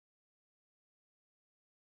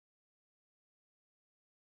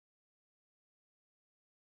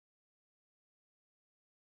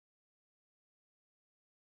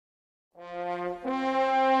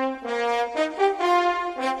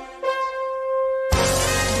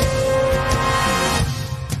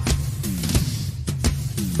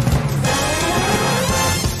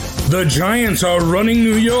The Giants are running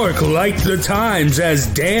New York like the Times as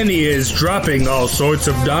Danny is dropping all sorts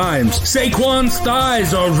of dimes. Saquon's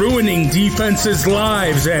thighs are ruining defenses'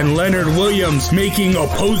 lives and Leonard Williams making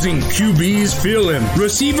opposing QBs feel him.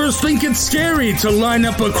 Receivers think it's scary to line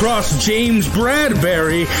up across James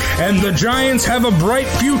Bradbury, and the Giants have a bright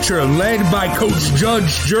future led by Coach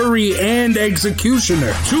Judge, Jury, and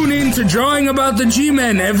Executioner. Tune in to Drawing About the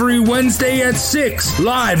G-Men every Wednesday at 6,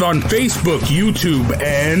 live on Facebook, YouTube,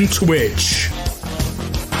 and Twitch.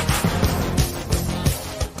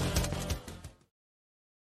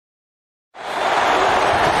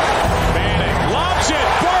 Manning lobs it.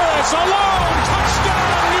 Burris alone.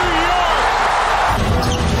 Touchdown, New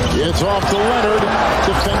York. It's off to Leonard.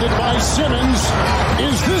 Defended by Simmons.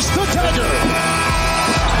 Is this the dagger?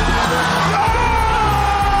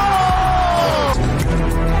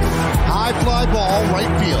 High fly ball,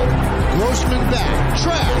 right field. Grossman back.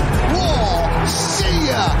 Track. Wall. See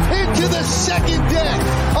ya. Into the second deck.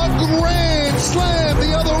 A grand slam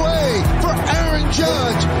the other way for Aaron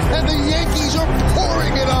Judge. And the Yankees are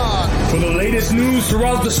pouring it on. For the latest news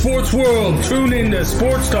throughout the sports world, tune in to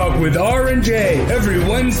Sports Talk with R&J every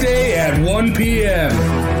Wednesday at 1 p.m.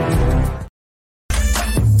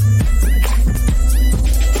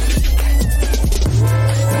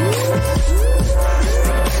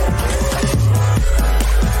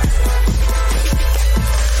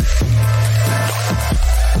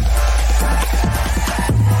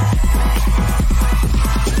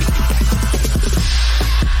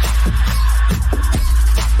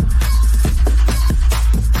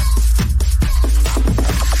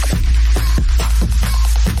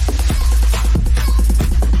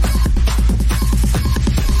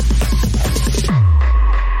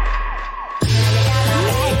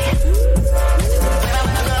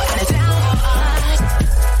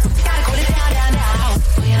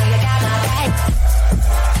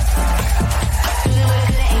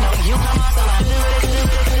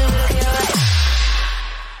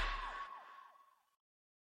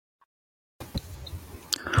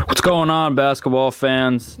 What's going on, basketball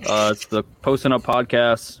fans? It's the Posting Up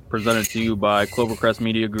Podcast presented to you by Clovercrest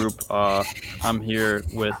Media Group. I'm here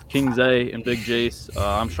with King Zay and Big Jace.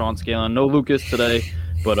 I'm Sean Scanlon. No Lucas today,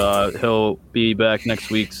 but he'll be back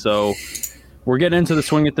next week. So we're getting into the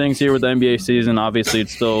swing of things here with the NBA season. Obviously,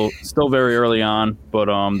 it's still very early on, but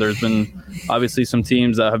there's been obviously some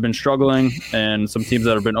teams that have been struggling and some teams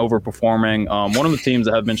that have been overperforming. One of the teams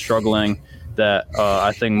that have been struggling that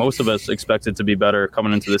I think most of us expected to be better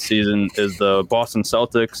coming into the season is the Boston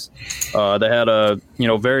Celtics. They had a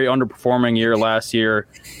very underperforming year last year,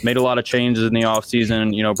 made a lot of changes in the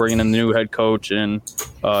offseason, bringing in the new head coach and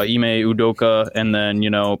Ime Udoka, and then,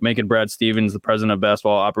 making Brad Stevens the president of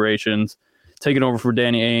basketball operations, taking over for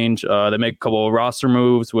Danny Ainge. They make a couple of roster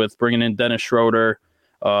moves with bringing in Dennis Schroeder,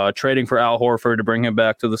 trading for Al Horford to bring him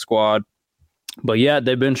back to the squad. But yeah,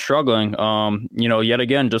 they've been struggling. Yet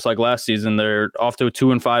again, just like last season, they're off to a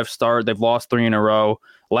 2-5 start. They've lost 3 in a row.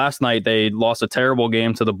 Last night, they lost a terrible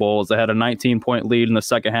game to the Bulls. They had a 19-point lead in the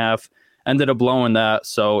second half, ended up blowing that.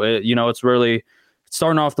 So it's really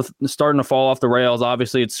starting to fall off the rails.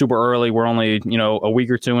 Obviously, it's super early. We're only a week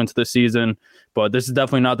or two into the season, but this is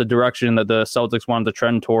definitely not the direction that the Celtics wanted to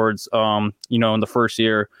trend towards. In the first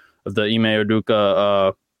year of the Ime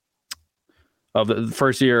Udoka. Of the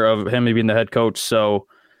first year of him being the head coach. So,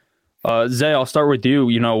 Zay, I'll start with you.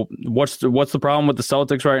 What's the problem with the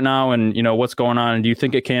Celtics right now, and what's going on, and do you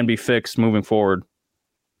think it can be fixed moving forward?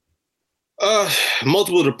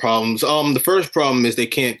 Multiple of the problems. The first problem is they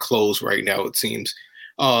can't close right now, it seems.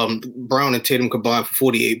 Brown and Tatum combined for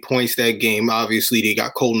 48 points that game. Obviously, they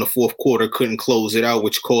got cold in the fourth quarter, couldn't close it out,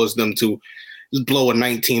 which caused them to blow a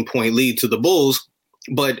 19-point lead to the Bulls.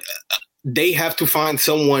 But they have to find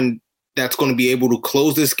someone that's going to be able to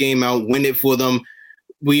close this game out, win it for them.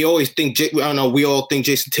 We always think, we all think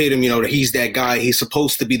Jason Tatum, that he's that guy. He's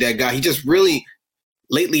supposed to be that guy. He just really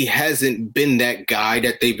lately hasn't been that guy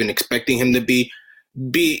that they've been expecting him to be.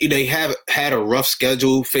 They have had a rough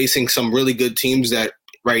schedule facing some really good teams that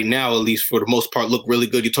right now, at least for the most part, look really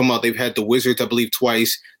good. You're talking about they've had the Wizards, I believe,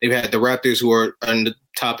 twice. They've had the Raptors, who are on the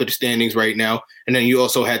top of the standings right now. And then you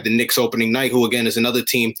also had the Knicks opening night, who, again, is another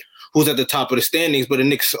team who's at the top of the standings, but the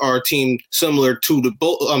Knicks are a team similar to the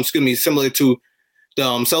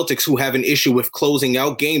Celtics, who have an issue with closing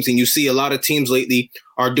out games. And you see a lot of teams lately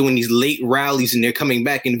are doing these late rallies and they're coming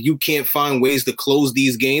back. And if you can't find ways to close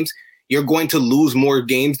these games, you're going to lose more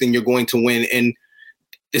games than you're going to win. And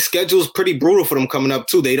the schedule is pretty brutal for them coming up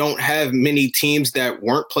too. They don't have many teams that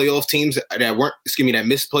weren't playoff teams that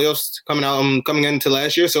missed playoffs coming into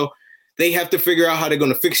last year. So they have to figure out how they're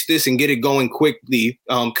going to fix this and get it going quickly.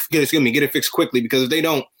 Get it fixed quickly, because if they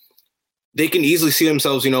don't, they can easily see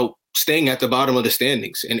themselves, staying at the bottom of the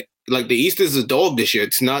standings. And like the East is a dog this year.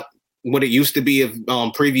 It's not what it used to be of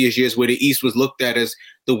previous years, where the East was looked at as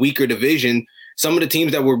the weaker division. Some of the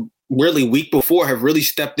teams that were really weak before have really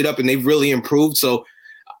stepped it up, and they've really improved. So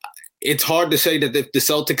it's hard to say that if the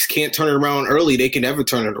Celtics can't turn it around early, they can never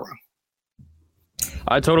turn it around.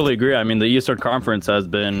 I totally agree. I mean, the Eastern Conference has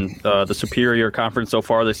been the superior conference so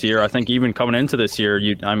far this year. I think even coming into this year,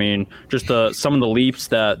 just some of the leaps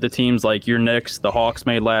that the teams like your Knicks, the Hawks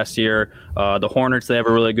made last year, the Hornets, they have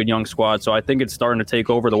a really good young squad. So I think it's starting to take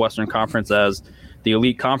over the Western Conference as the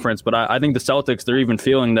elite conference. But I think the Celtics, they're even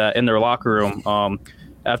feeling that in their locker room.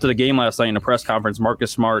 After the game last night in a press conference,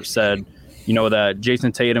 Marcus Smart said, that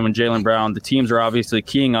Jason Tatum and Jaylen Brown, the teams are obviously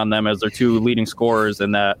keying on them as their two leading scorers,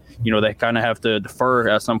 and that, they kind of have to defer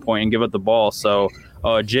at some point and give up the ball. So,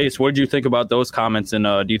 Jace, what did you think about those comments? And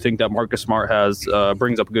do you think that Marcus Smart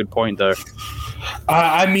brings up a good point there?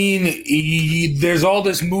 There's all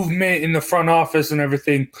this movement in the front office and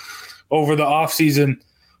everything over the offseason,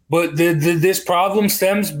 but this problem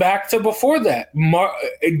stems back to before that.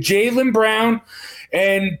 Jaylen Brown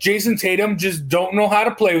and Jason Tatum just don't know how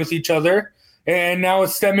to play with each other. And now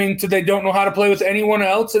it's stemming to they don't know how to play with anyone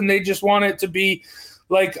else, and they just want it to be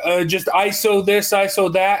like just ISO this,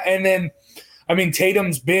 ISO that. And then,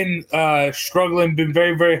 Tatum's been struggling, been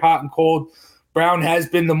very, very hot and cold. Brown has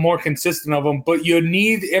been the more consistent of them. But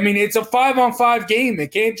it's a 5-on-5 game.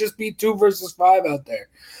 It can't just be 2 versus 5 out there.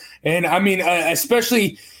 And,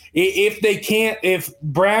 especially if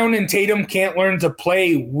Brown and Tatum can't learn to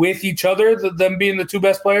play with each other, them being the two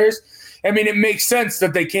best players, it makes sense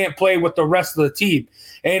that they can't play with the rest of the team.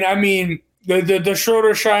 And the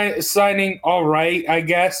Schroeder signing, all right, I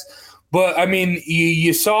guess. But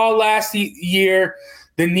you saw last year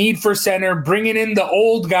the need for center, bringing in the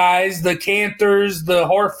old guys, the Canthors, the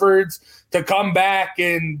Horfords, to come back,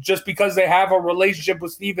 and just because they have a relationship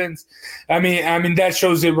with Stevens, that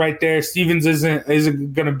shows it right there. Stevens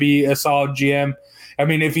isn't going to be a solid GM.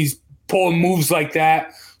 If he's pulling moves like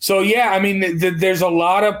that. So yeah, there's a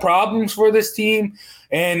lot of problems for this team,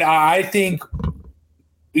 and I think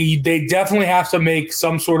they definitely have to make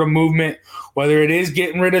some sort of movement, whether it is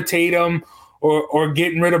getting rid of Tatum or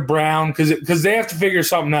getting rid of Brown, because they have to figure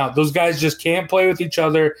something out. Those guys just can't play with each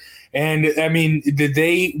other. And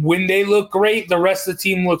when they look great, the rest of the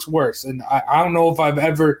team looks worse. And I don't know if I've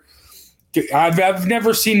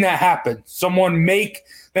never seen that happen. Someone make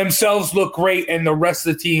themselves look great and the rest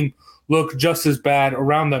of the team look just as bad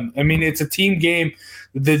around them. It's a team game.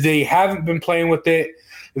 They haven't been playing with it.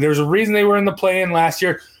 There's a reason they were in the play-in last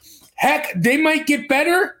year. Heck, they might get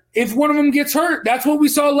better if one of them gets hurt. That's what we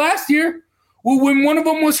saw last year. Well, when one of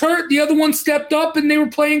them was hurt, the other one stepped up and they were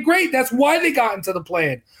playing great. That's why they got into the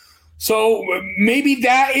play-in. So maybe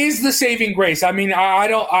that is the saving grace. I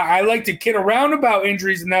like to kid around about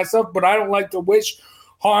injuries and that stuff, but I don't like to wish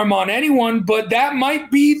harm on anyone. But that might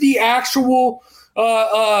be the actual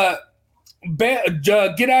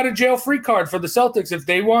get out of jail free card for the Celtics if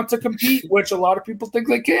they want to compete, which a lot of people think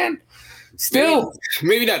they can. Still,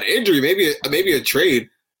 maybe not injury, maybe a trade.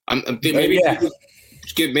 Maybe I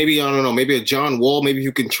don't know, maybe a John Wall. Maybe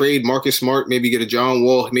you can trade Marcus Smart. Maybe get a John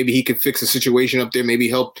Wall. Maybe he can fix the situation up there. Maybe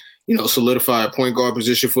help solidify a point guard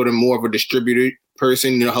position for them, more of a distributor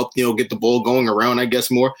person. Help get the ball going around. I guess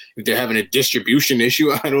more if they're having a distribution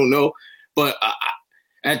issue. I don't know, but.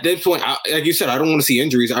 At this point, like you said, I don't want to see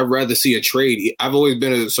injuries. I'd rather see a trade. I've always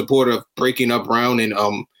been a supporter of breaking up Brown and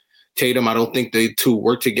Tatum. I don't think they two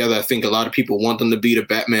work together. I think a lot of people want them to be the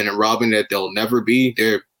Batman and Robin that they'll never be.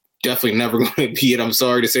 They're definitely never going to be it. I'm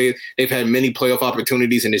sorry to say it. They've had many playoff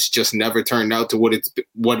opportunities, and it's just never turned out to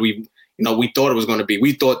what we thought it was going to be.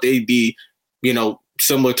 We thought they'd be,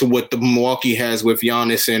 similar to what the Milwaukee has with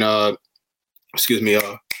Giannis and what's his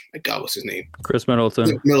name? Chris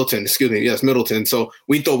Middleton. Yes, Middleton. So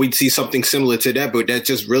we thought we'd see something similar to that, but that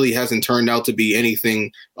just really hasn't turned out to be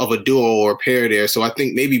anything of a duo or a pair there. So I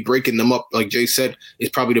think maybe breaking them up, like Jay said, is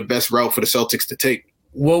probably the best route for the Celtics to take.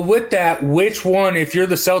 Well, with that, which one, if you're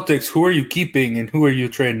the Celtics, who are you keeping and who are you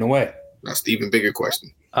trading away? That's the even bigger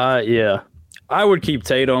question. Yeah. I would keep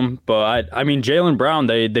Tatum, but Jaylen Brown,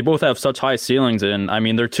 they both have such high ceilings, and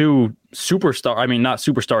they're two superstar. Not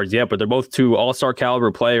superstars yet, but they're both two all-star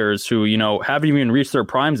caliber players who, haven't even reached their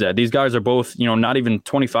primes yet. These guys are both, not even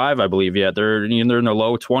 25, I believe yet. They're in their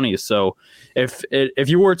low 20s. So if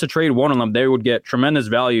you were to trade one of them, they would get tremendous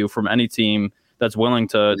value from any team that's willing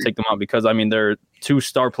to take them out, because I mean they're two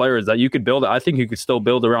star players that you could build. I think you could still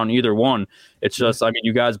build around either one. It's just, I mean,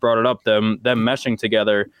 you guys brought it up, them meshing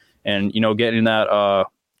together and, you know, getting that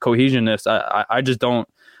cohesionness. I just don't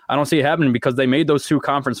see it happening, because they made those two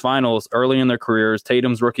conference finals early in their careers,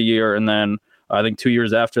 Tatum's rookie year, and then I think 2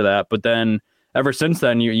 years after that. But then ever since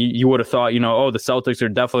then, you would have thought, you know, oh, the Celtics are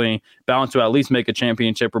definitely bound to at least make a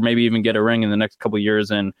championship or maybe even get a ring in the next couple of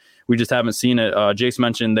years, and we just haven't seen it. Jace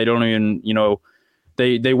mentioned they don't even, you know,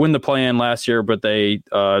 they win the play-in last year, but they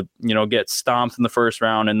you know, get stomped in the first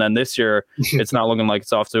round, and then this year it's not looking like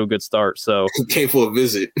it's off to a good start. So it came for a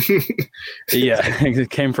visit. Yeah, it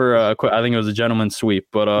came for I think it was a gentleman's sweep,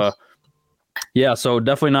 but yeah, so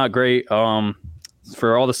definitely not great.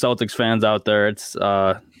 For all the Celtics fans out there, it's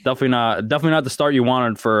definitely not the start you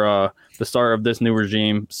wanted for the start of this new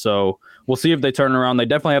regime. So we'll see if they turn around. They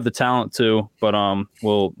definitely have the talent too, but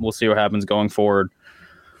we'll see what happens going forward.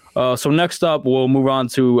 So next up, we'll move on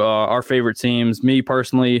to our favorite teams. Me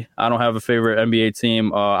personally, I don't have a favorite NBA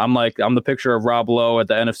team. I'm the picture of Rob Lowe at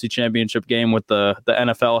the NFC Championship game with the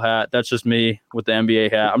NFL hat. That's just me with the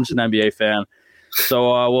NBA hat. I'm just an NBA fan.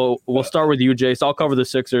 So we'll start with you, Jace. I'll cover the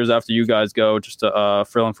Sixers after you guys go, just to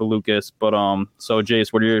fill in for Lucas. But so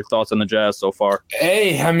Jace, what are your thoughts on the Jazz so far?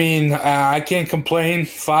 Hey, I mean, I can't complain.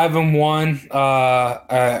 5-1.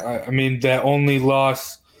 I mean, the only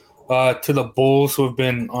loss to the Bulls, who have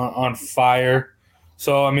been on fire.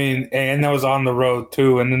 So I mean, and that was on the road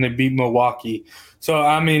too, and then they beat Milwaukee. So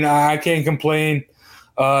I mean, I can't complain.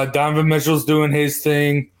 Donovan Mitchell's doing his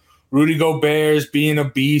thing. Rudy Gobert's being a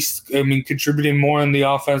beast. I mean, contributing more in the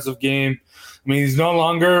offensive game. I mean, he's no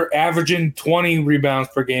longer averaging 20 rebounds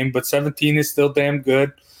per game, but 17 is still damn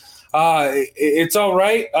good. It's all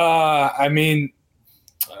right. I mean,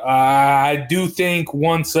 I do think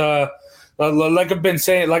once, like I've been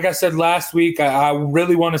saying, like I said last week, I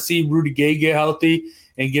really want to see Rudy Gay get healthy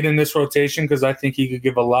and get in this rotation, because I think he could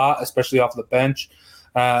give a lot, especially off the bench.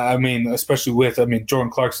 I mean, especially with,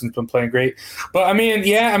 Jordan Clarkson's been playing great. But, I mean,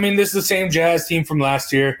 yeah, I mean, this is the same Jazz team from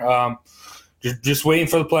last year. Just waiting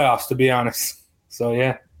for the playoffs, to be honest. So,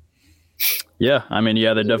 yeah. Yeah, I mean,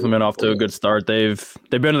 yeah, they've definitely been off to a good start. They've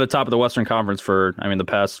been at the top of the Western Conference for, the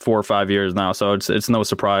past 4 or 5 years now. So it's no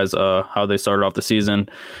surprise how they started off the season.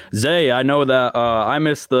 Zay, I know that I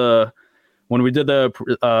missed when we did the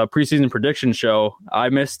preseason prediction show, I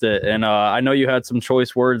missed it. And I know you had some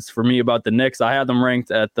choice words for me about the Knicks. I had them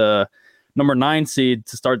ranked at the number 9 seed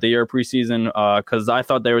to start the year preseason, because I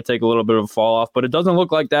thought they would take a little bit of a fall off, but it doesn't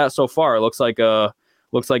look like that so far. It looks like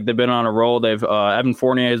they've been on a roll. They've Evan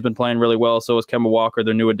Fournier has been playing really well. So is Kemba Walker,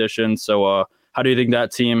 their new addition. So how do you think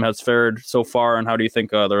that team has fared so far, and how do you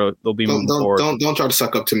think they'll be moving forward? Don't try to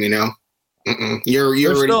suck up to me now.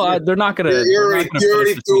 They're not gonna. You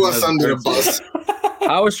already threw us under the bus.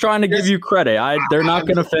 I was trying to give you credit. They're not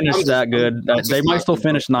going to finish that good. They might still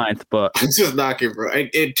finish 9th, but it's just knocking, bro.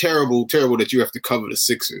 It's terrible that you have to cover the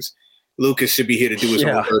Sixers. Lucas should be here to do his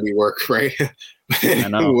own dirty work, right?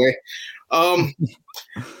 Anyway,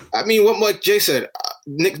 I mean, what Jay said,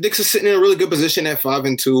 Knicks is sitting in a really good position at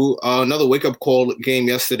 5-2. Another wake-up call game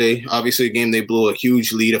yesterday. Obviously, a game they blew a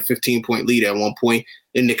huge lead, a 15-point lead at one point.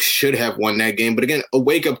 The Knicks should have won that game. But again, a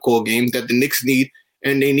wake-up call game that the Knicks need,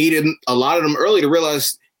 and they needed a lot of them early to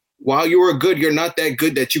realize while you were good, you're not that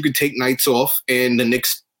good that you could take nights off. And the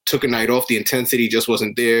Knicks took a night off. The intensity just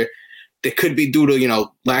wasn't there. That could be due to,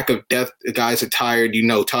 lack of depth. The guys are tired.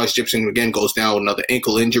 Taj Gibson, again, goes down with another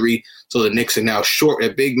ankle injury. So the Knicks are now short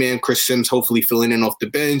at big man. Chris Sims hopefully filling in off the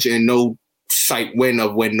bench, and no sight win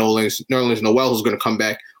of when Nerlens Noel, who's going to come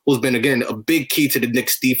back, who's been, again, a big key to the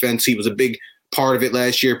Knicks defense. He was a big part of it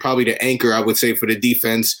last year, probably the anchor, I would say, for the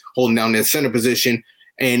defense, holding down their center position.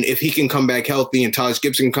 And if he can come back healthy and Taj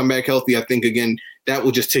Gibson can come back healthy, I think, again, that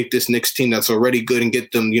will just take this Knicks team that's already good and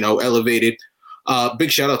get them, elevated.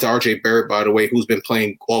 Big shout out to RJ Barrett, by the way, who's been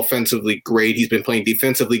playing offensively great. He's been playing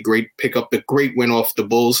defensively great, pick up the great win off the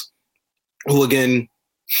Bulls, who, again,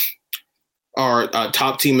 are a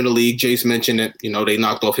top team in the league. Jace mentioned it. They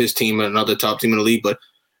knocked off his team and another top team in the league, but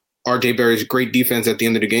RJ Barrett's great defense at the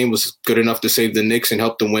end of the game was good enough to save the Knicks and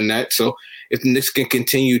help them win that. So if the Knicks can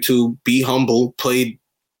continue to be humble,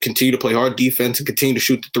 continue to play hard defense, and continue to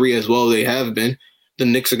shoot the three as well they have been, the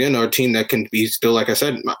Knicks, again, are a team that can be still, like I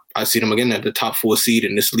said, I see them again at the top 4 seed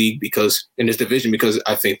in this league, in this division, because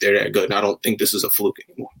I think they're that good. And I don't think this is a fluke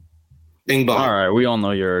anymore. Bing bong. All right, we all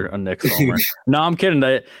know you're a Knicks homer. No, I'm kidding.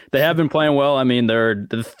 They have been playing well. I mean, the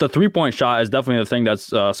 3-point shot is definitely the thing that's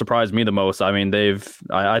surprised me the most. I mean,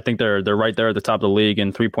 I think they're right there at the top of the league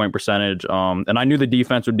in 3-point percentage. And I knew the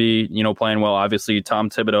defense would be, playing well. Obviously, Tom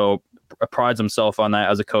Thibodeau prides himself on that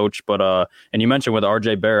as a coach. But and you mentioned with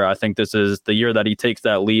RJ Barrett, I think this is the year that he takes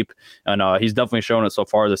that leap, and he's definitely shown it so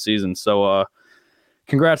far this season. So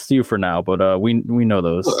congrats to you for now. But we know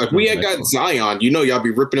those. Look, if we had got Zion, y'all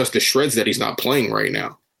be ripping us to shreds that he's not playing right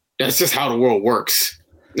now. That's just how the world works.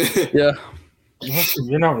 Yeah,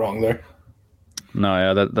 you're not wrong there. No,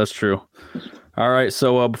 yeah, that's true. All right,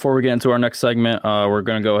 so before we get into our next segment, we're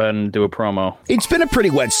going to go ahead and do a promo. It's been a pretty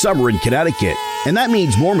wet summer in Connecticut, and that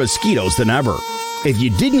means more mosquitoes than ever. If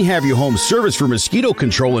you didn't have your home service for mosquito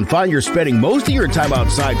control and find you're spending most of your time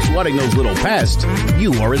outside swatting those little pests,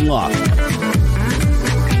 you are in luck.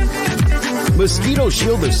 Mosquito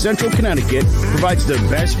Shield of Central Connecticut provides the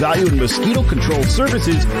best value in mosquito control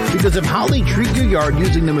services because of how they treat your yard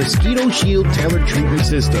using the Mosquito Shield tailored treatment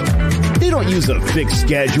system. They don't use a fixed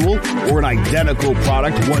schedule or an identical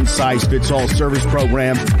product, one-size-fits-all service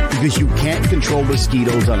program because you can't control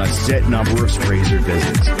mosquitoes on a set number of sprays or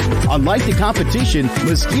visits. Unlike the competition,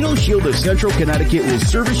 Mosquito Shield of Central Connecticut will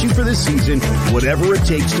service you for the season, whatever it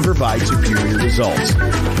takes to provide superior results.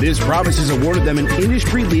 This promise has awarded them an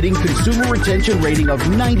industry-leading consumer retention rating of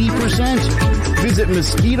 90%. Visit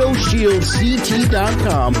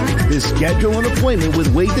MosquitoShieldCT.com to schedule an appointment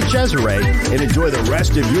with Wade the Cesare and enjoy the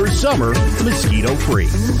rest of your summer mosquito-free.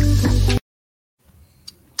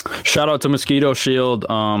 Shout out to Mosquito Shield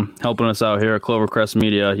helping us out here at Clovercrest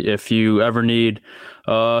Media. If you ever need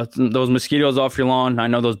those mosquitoes off your lawn, I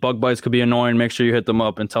know those bug bites could be annoying. Make sure you hit them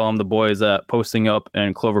up and tell them the boys at Posting Up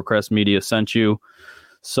and Clovercrest Media sent you.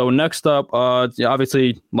 So next up,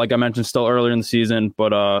 obviously, like I mentioned, still earlier in the season,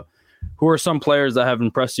 but who are some players that have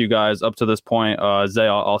impressed you guys up to this point? Zay,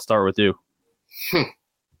 I'll start with you.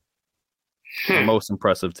 The most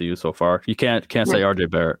impressive to you so far? You can't say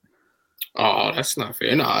RJ Barrett. Oh, that's not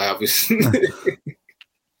fair. No, obviously.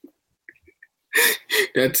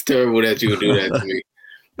 That's terrible that you would do that to me.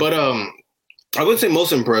 But I wouldn't say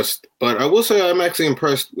most impressed, but I will say I'm actually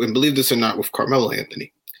impressed, and believe this or not, with Carmelo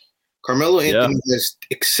Anthony. Carmelo Anthony has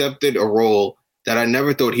accepted a role that I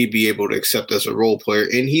never thought he'd be able to accept as a role player,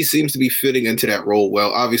 and he seems to be fitting into that role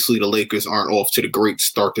well. Obviously, the Lakers aren't off to the great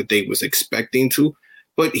start that they was expecting to,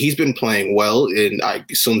 but he's been playing well, and I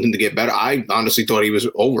assumed him to get better. I honestly thought he was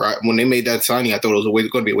over. When they made that signing, I thought it was going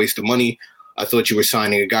to be a waste of money. I thought you were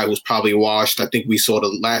signing a guy who's probably washed. I think we saw the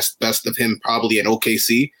last best of him probably in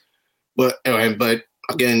OKC. But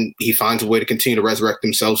again, he finds a way to continue to resurrect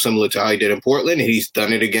himself, similar to how he did in Portland, and he's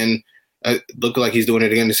done it again. Look like he's doing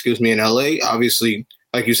it again, in LA. Obviously,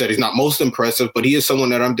 like you said, he's not most impressive, but he is someone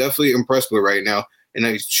that I'm definitely impressed with right now. And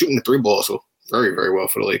he's shooting the three ball so very, very well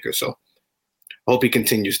for the Lakers. So I hope he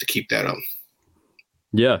continues to keep that up.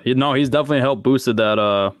 Yeah, he's definitely helped boosted that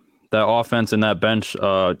offense and that bench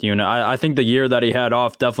unit. I think the year that he had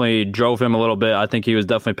off definitely drove him a little bit. I think he was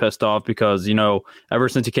definitely pissed off because, ever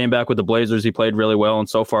since he came back with the Blazers, he played really well. And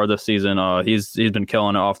so far this season, he's been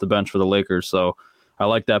killing it off the bench for the Lakers. So I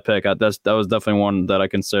like that pick. That was definitely one that I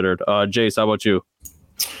considered. Jace, how about you?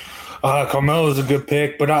 Carmelo's a good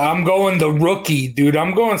pick, but I'm going the rookie, dude.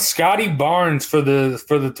 I'm going Scotty Barnes for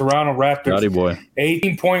the Toronto Raptors. Scotty boy.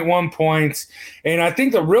 18.1 points. And I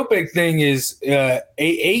think the real big thing is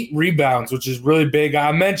 8 rebounds, which is really big.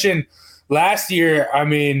 I mentioned last year,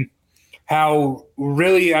 how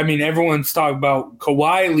really, everyone's talking about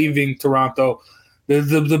Kawhi leaving Toronto.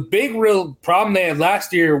 The big real problem they had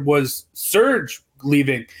last year was Serge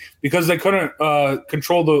leaving because they couldn't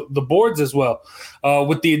control the boards as well.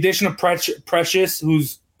 With the addition of Precious,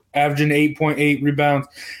 who's averaging 8.8 rebounds,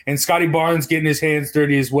 and Scotty Barnes getting his hands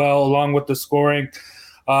dirty as well, along with the scoring.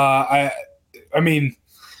 Scotty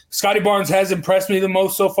Barnes has impressed me the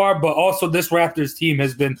most so far, but also this Raptors team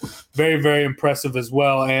has been very, very impressive as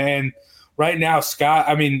well. And right now,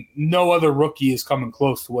 no other rookie is coming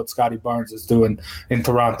close to what Scotty Barnes is doing in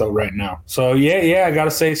Toronto right now. So, I got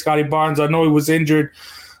to say Scotty Barnes. I know he was injured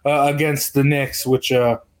against the Knicks, which,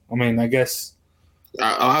 I guess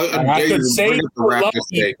I could say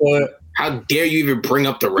lucky, but how dare you even bring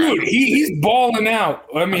up the Raptors? Dude, he's balling out.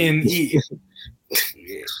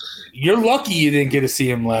 You're lucky you didn't get to see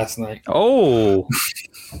him last night. Oh.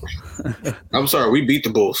 I'm sorry. We beat the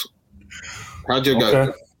Bulls. How'd you guys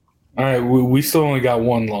go? All right, we still only got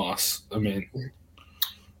one loss. Well,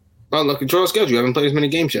 look, control schedule. You haven't played as many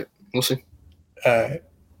games yet. We'll see. I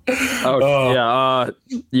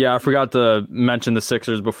forgot to mention the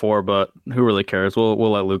Sixers before, but who really cares?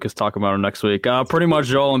 We'll let Lucas talk about them next week. Pretty much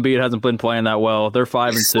Joel Embiid hasn't been playing that well. They're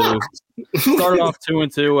 5-2. Started off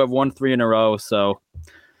 2-2, have won 3 in a row. So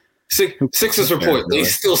Sixers report, they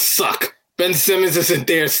still suck. Ben Simmons isn't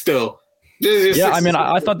there still. Yeah, I mean,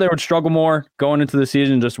 I thought they would struggle more going into the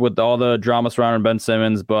season just with all the drama surrounding Ben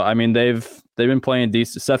Simmons. But, I mean, they've been playing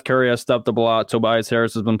decent. Seth Curry has stepped up a lot. Tobias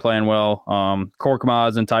Harris has been playing well.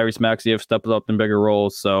 Korkmaz and Tyrese Maxey have stepped up in bigger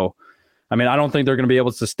roles. So, I mean, I don't think they're going to be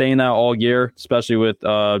able to sustain that all year, especially with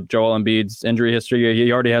Joel Embiid's injury history.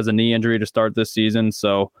 He already has a knee injury to start this season,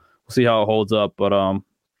 so we'll see how it holds up. But,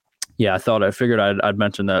 yeah, I figured I'd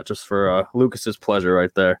mention that just for Lucas's pleasure right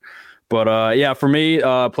there. But, yeah, for me,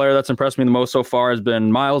 player that's impressed me the most so far has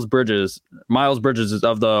been Miles Bridges. Miles Bridges is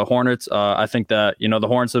of the Hornets. I think that, the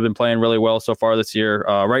Hornets have been playing really well so far this year.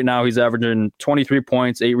 Right now, he's averaging 23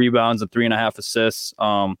 points, 8 rebounds, and 3.5 assists.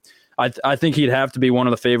 I think he'd have to be one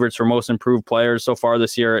of the favorites for most improved players so far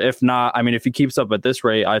this year. If not, I mean, if he keeps up at this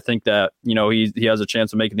rate, I think that, he has a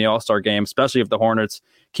chance of making the All-Star game, especially if the Hornets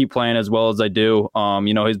keep playing as well as they do.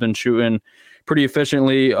 He's been shooting pretty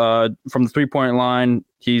efficiently from the three-point line.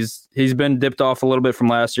 He's been dipped off a little bit from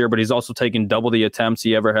last year, but he's also taken double the attempts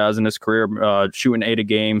he ever has in his career, shooting 8 a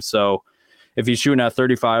game. So if he's shooting at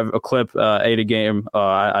 35 a clip, 8 a game,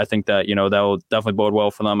 I think that, that will definitely bode well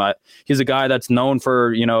for them. He's a guy that's known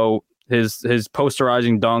for, his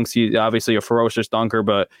posterizing dunks. He's obviously a ferocious dunker,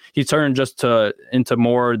 but he's turned into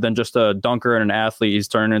more than just a dunker and an athlete. He's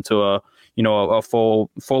turned into a full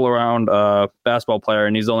around basketball player,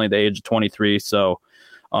 and he's only the age of 23. So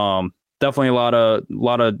definitely a lot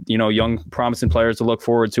of young promising players to look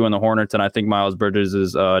forward to in the Hornets, and I think Miles Bridges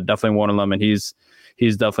is definitely one of them, and he's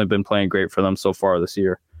definitely been playing great for them so far this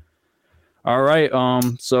year. All right,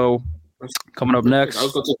 so coming up next.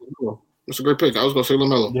 That's a great pick. I was going to say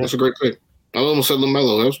LaMelo. Yeah. That's a great pick. I almost said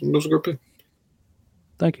LaMelo. That's a great pick.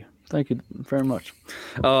 Thank you very much.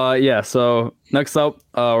 Yeah, so next up,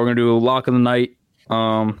 we're going to do Lock of the Night.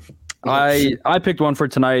 I picked one for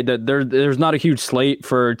tonight. That there's not a huge slate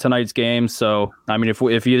for tonight's game, so I mean,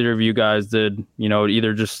 if either of you guys did,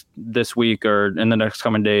 either just this week or in the next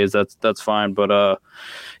coming days, that's fine. But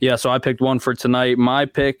yeah, so I picked one for tonight. My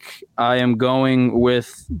pick, I am going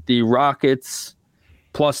with the Rockets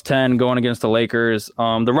 +10 going against the Lakers.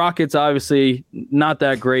 The Rockets obviously not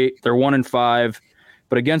that great. They're 1-5,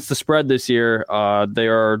 but against the spread this year, they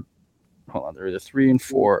are. Hold on, they're either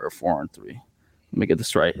 3-4 or 4-3. Let me get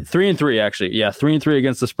this right. 3-3, actually. Yeah, 3-3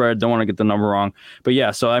 against the spread. Don't want to get the number wrong. But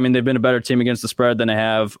yeah, so I mean, they've been a better team against the spread than they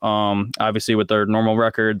have, obviously, with their normal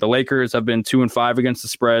record. The Lakers have been 2-5 against the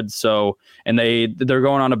spread. So, and they're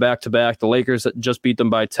going on a back-to-back. The Lakers just beat them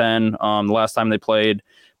by 10 the last time they played.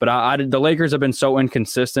 But the Lakers have been so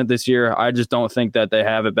inconsistent this year. I just don't think that they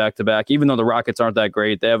have it back-to-back, even though the Rockets aren't that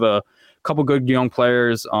great. They have a couple good young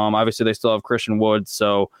players. Obviously, they still have Christian Wood.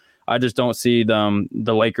 So I just don't see the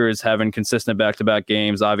Lakers having consistent back-to-back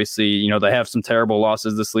games. Obviously, they have some terrible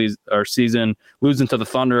losses this season, losing to the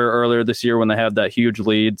Thunder earlier this year when they had that huge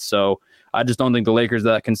lead. So I just don't think the Lakers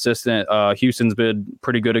are that consistent. Houston's been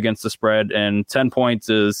pretty good against the spread, and 10 points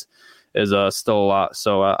is still a lot.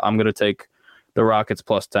 So I'm going to take the Rockets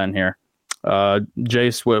 +10 here.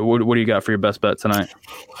 Jace, what do you got for your best bet tonight?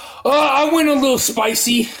 I went a little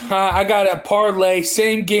spicy. I got a parlay,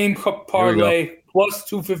 same game parlay,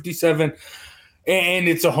 +257, and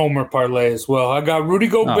it's a homer parlay as well. I got Rudy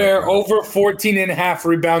Gobert over 14.5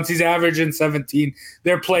 rebounds. He's averaging 17.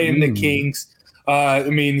 They're playing the Kings.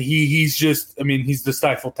 He's the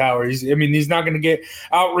Stifle Tower. He's not going to get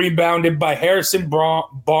out-rebounded by Harrison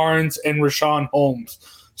Barnes and Rashawn Holmes.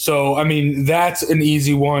 So, that's an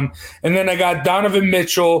easy one. And then I got Donovan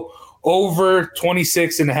Mitchell over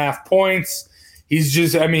 26.5 points. He's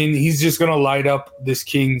just going to light up this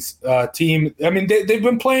Kings team. They've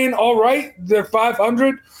been playing all right. They're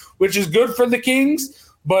 500, which is good for the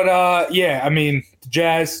Kings. But,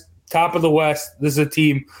 Jazz, top of the West. This is a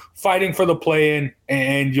team fighting for the play-in,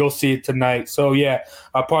 and you'll see it tonight. So, yeah,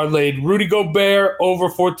 I parlayed Rudy Gobert over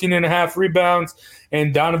 14.5 rebounds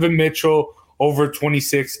and Donovan Mitchell over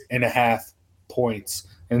 26.5 points.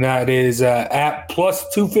 And that is at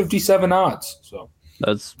 +257 odds. So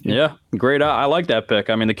that's great. I like that pick.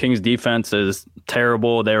 The Kings defense is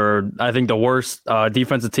terrible. They were, I think, the worst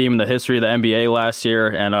defensive team in the history of the NBA last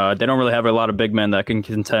year. And they don't really have a lot of big men that can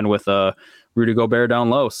contend with Rudy Gobert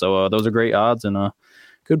down low. So those are great odds and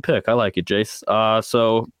good pick. I like it, Jace.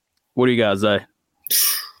 So what do you guys say?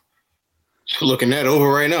 Looking at over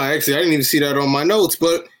right now. Actually, I didn't even see that on my notes,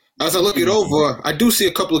 but as I look it over, I do see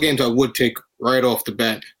a couple of games I would take right off the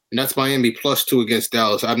bat, and that's Miami +2 against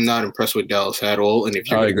Dallas. I'm not impressed with Dallas at all, and if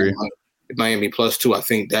you're going to go Miami +2, I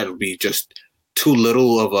think that would be just too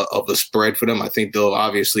little of a spread for them. I think they'll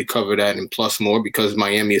obviously cover that and plus more because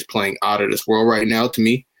Miami is playing out of this world right now. To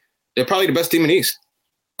me, they're probably the best team in the East.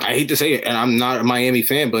 I hate to say it, and I'm not a Miami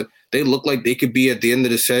fan, but they look like they could be at the end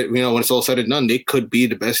of the set. You know, when it's all said and done, they could be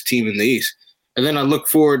the best team in the East. And then I look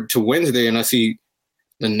forward to Wednesday, and I see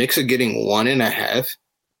the Knicks are getting 1.5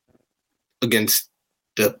 against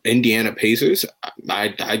the Indiana Pacers.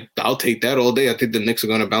 I'll take that all day. I think the Knicks are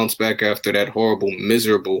going to bounce back after that horrible,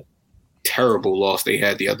 miserable, terrible loss they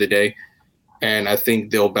had the other day. And I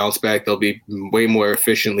think they'll bounce back. They'll be way more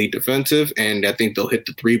efficiently defensive, and I think they'll hit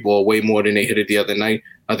the 3-ball way more than they hit it the other night.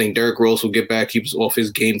 I think Derrick Rose will get back. He was off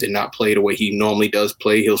his game, did not play the way he normally does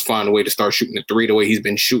play. He'll find a way to start shooting the 3 the way he's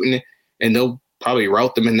been shooting it, and they'll probably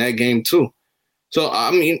rout them in that game too. So,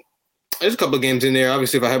 I mean, there's a couple of games in there.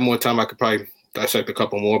 Obviously, if I had more time, I could probably dissect a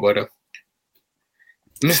couple more, but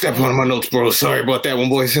missed that part of my notes, bro. Sorry about that one,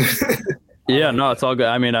 boys. Yeah, no, it's all good.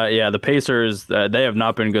 I mean, the Pacers, they have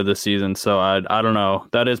not been good this season, so I don't know.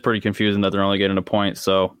 That is pretty confusing that they're only getting a point,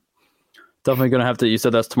 so definitely going to have to – you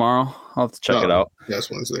said that's tomorrow? I'll have to check it out.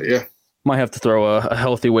 That's Wednesday, yeah. Might have to throw a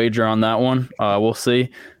healthy wager on that one. We'll see.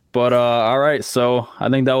 But, all right, so I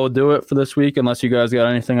think that will do it for this week, unless you guys got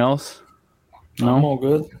anything else. No? I'm all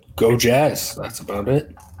good. Go Jazz. That's about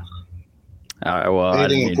it. All right, well, I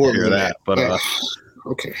didn't need to hear that, but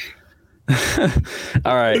okay.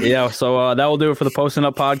 All right, yeah. So that will do it for the Posting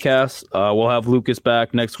Up podcast. We'll have Lucas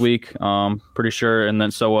back next week, pretty sure, and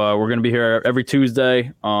then so we're gonna be here every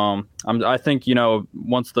Tuesday. I think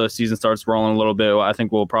once the season starts rolling a little bit, I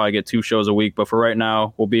think we'll probably get 2 shows a week. But for right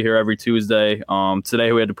now, we'll be here every Tuesday.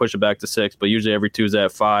 Today we had to push it back to 6, but usually every Tuesday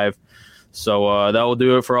at 5. So that will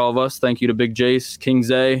do it for all of us. Thank you to Big Jace, King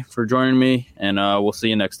Zay for joining me, and we'll see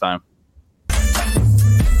you next time.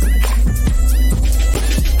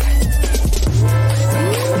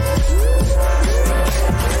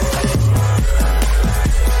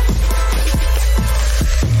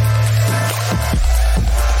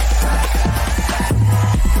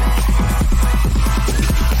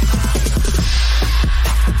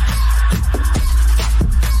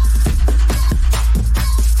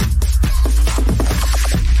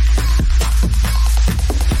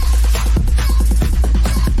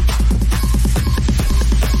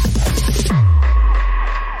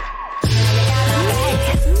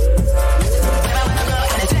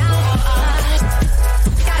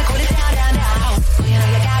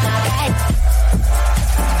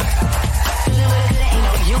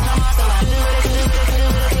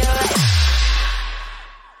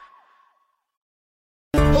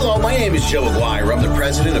 Joe Aguirre. I'm the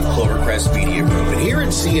president of Clovercrest Media Group, and here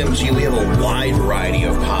at CMG we have a wide variety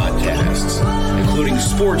of podcasts, including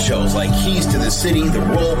sports shows like Keys to the City, The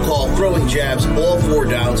Roll Call, Throwing Jabs, All 4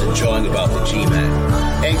 Downs, and Jawing About the G-Men,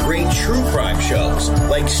 and great true crime shows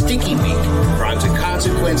like Stinky Week, Crimes and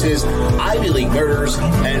Consequences, Ivy League Murders,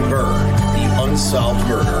 and Burn, the unsolved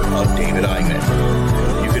murder of David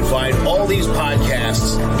Eichmann. You can find all these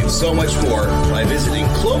podcasts and so much more by visiting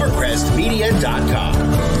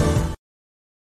ClovercrestMedia.com.